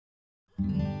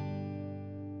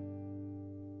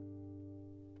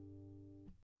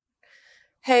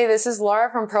Hey, this is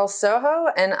Laura from Purl Soho,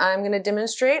 and I'm going to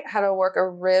demonstrate how to work a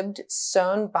ribbed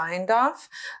sewn bind off.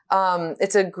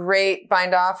 It's a great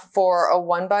bind off for a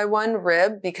 1x1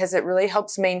 rib because it really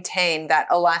helps maintain that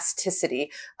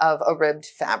elasticity of a ribbed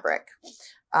fabric.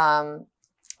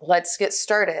 Let's get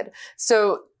started.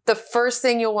 So the first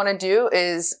thing you'll want to do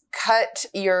is cut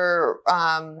your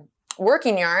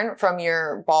working yarn from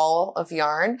your ball of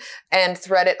yarn and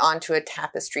thread it onto a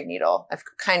tapestry needle. I've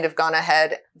kind of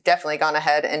definitely gone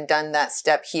ahead and done that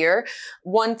step here.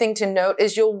 One thing to note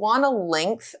is you'll want a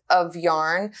length of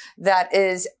yarn that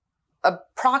is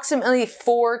approximately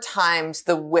 4 times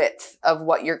the width of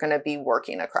what you're going to be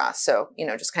working across. So,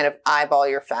 just kind of eyeball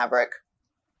your fabric,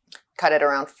 cut it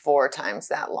around 4 times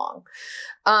that long.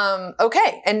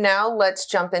 Okay, and now let's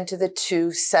jump into the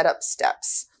 2 setup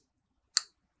steps.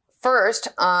 First,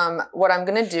 what I'm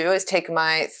going to do is take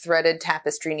my threaded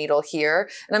tapestry needle here,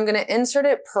 and I'm going to insert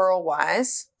it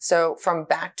purlwise, so from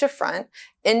back to front,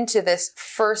 into this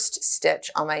first stitch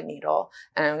on my needle,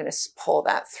 and I'm going to pull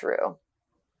that through,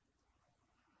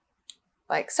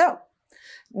 like so.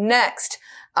 Next,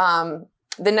 the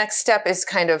next step is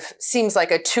seems like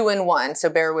a 2-in-1, so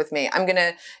bear with me. I'm going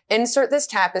to insert this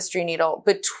tapestry needle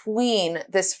between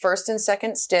this first and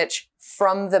second stitch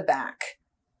from the back.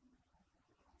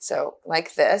 So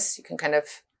like this, you can kind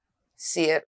of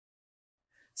see it.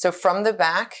 So from the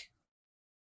back,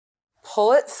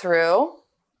 pull it through,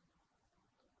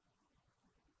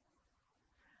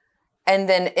 and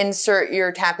then insert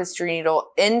your tapestry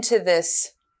needle into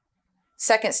this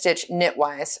second stitch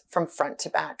knitwise from front to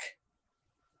back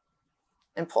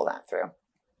and pull that through.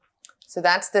 So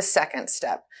that's the second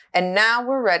step. And now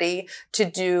we're ready to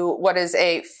do what is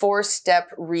a 4-step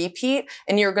repeat.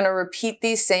 And you're going to repeat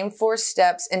these same 4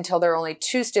 steps until there are only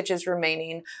 2 stitches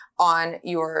remaining on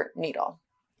your needle.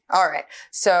 All right.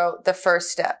 So the first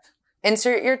step,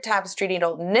 insert your tapestry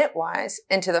needle knitwise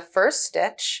into the first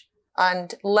stitch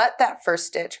and let that first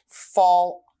stitch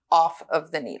fall off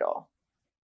of the needle.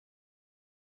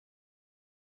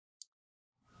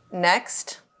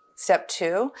 Next, step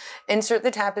 2, insert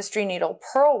the tapestry needle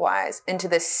purlwise into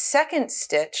the second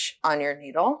stitch on your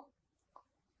needle.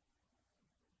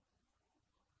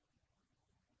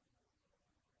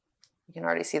 You can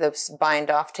already see the bind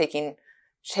off taking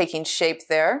shape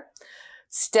there.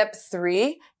 Step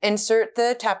 3, insert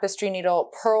the tapestry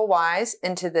needle purlwise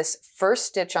into this first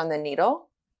stitch on the needle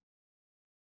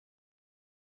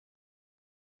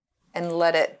and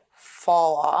let it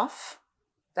fall off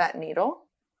that needle.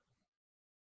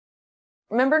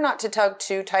 Remember not to tug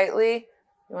too tightly.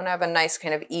 You want to have a nice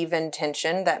kind of even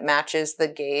tension that matches the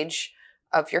gauge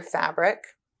of your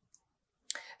fabric.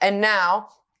 And now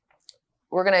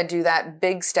we're going to do that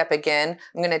big step again.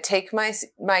 I'm going to take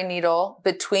my needle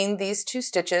between these 2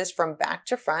 stitches from back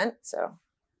to front. So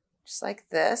just like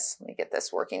this. Let me get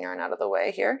this working yarn out of the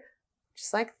way here.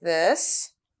 Just like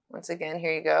this. Once again,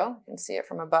 here you go. You can see it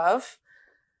from above.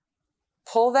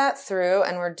 Pull that through,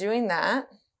 and we're doing that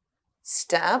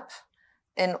step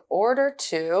in order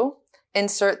to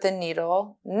insert the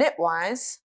needle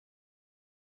knitwise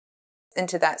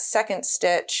into that second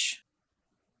stitch.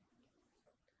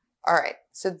 All right,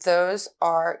 so those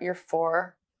are your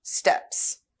 4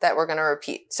 steps that we're going to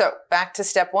repeat. So back to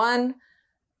step 1,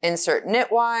 insert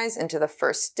knitwise into the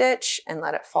first stitch and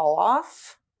let it fall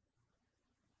off.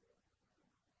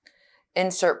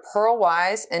 Insert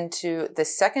purlwise into the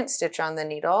second stitch on the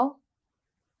needle.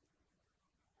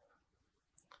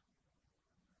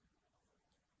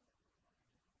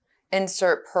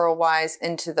 Insert purlwise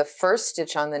into the first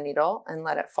stitch on the needle and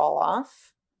let it fall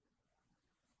off.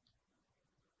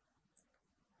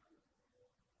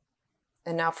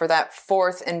 And now for that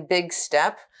 4th and big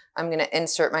step, I'm going to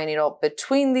insert my needle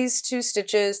between these 2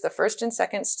 stitches, the first and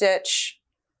second stitch,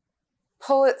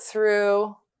 pull it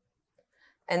through,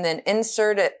 and then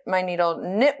insert my needle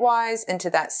knitwise into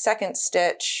that second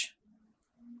stitch.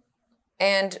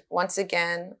 And once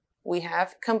again, we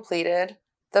have completed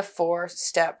the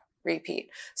 4-step repeat.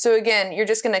 So again, you're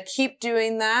just going to keep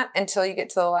doing that until you get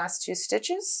to the last 2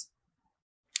 stitches.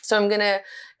 So I'm going to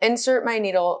insert my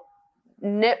needle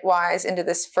knitwise into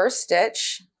this first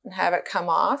stitch and have it come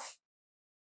off.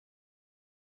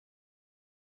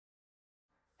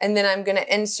 And then I'm going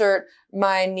to insert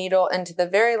my needle into the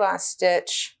very last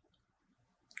stitch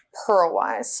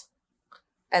purlwise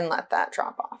and let that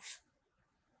drop off.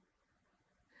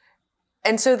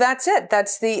 And so that's it.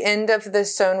 That's the end of the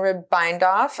sewn rib bind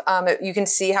off. You can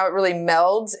see how it really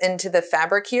melds into the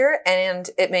fabric here,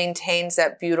 and it maintains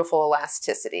that beautiful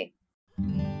elasticity.